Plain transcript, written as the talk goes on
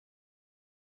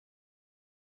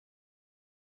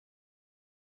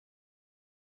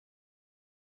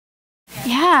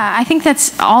Yeah, I think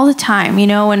that's all the time,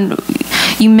 when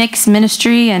you mix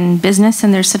ministry and business,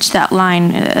 and there's such that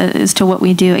line as to what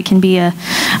we do. It can be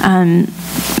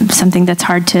something that's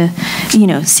hard to,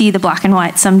 see the black and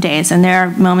white some days. And there are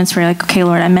moments where you're like, okay,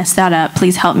 Lord, I messed that up.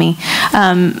 Please help me.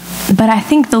 But I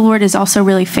think the Lord is also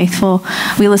really faithful.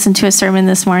 We listened to a sermon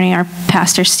this morning, our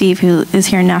pastor, Steve, who is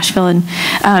here in Nashville, and,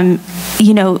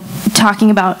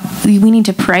 talking about we need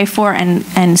to pray for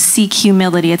and seek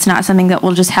humility. It's not something that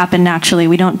will just happen naturally.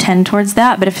 We don't tend towards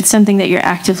that. But if it's something that you're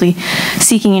actively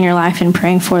seeking in your life and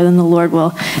praying for, then the Lord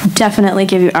will definitely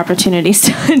give you opportunities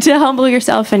to humble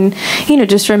yourself and,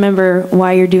 just remember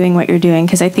why you're doing what you're doing.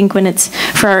 Because I think when it's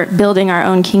for building our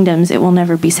own kingdoms, it will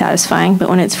never be satisfying. But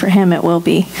when it's for Him, it will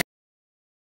be.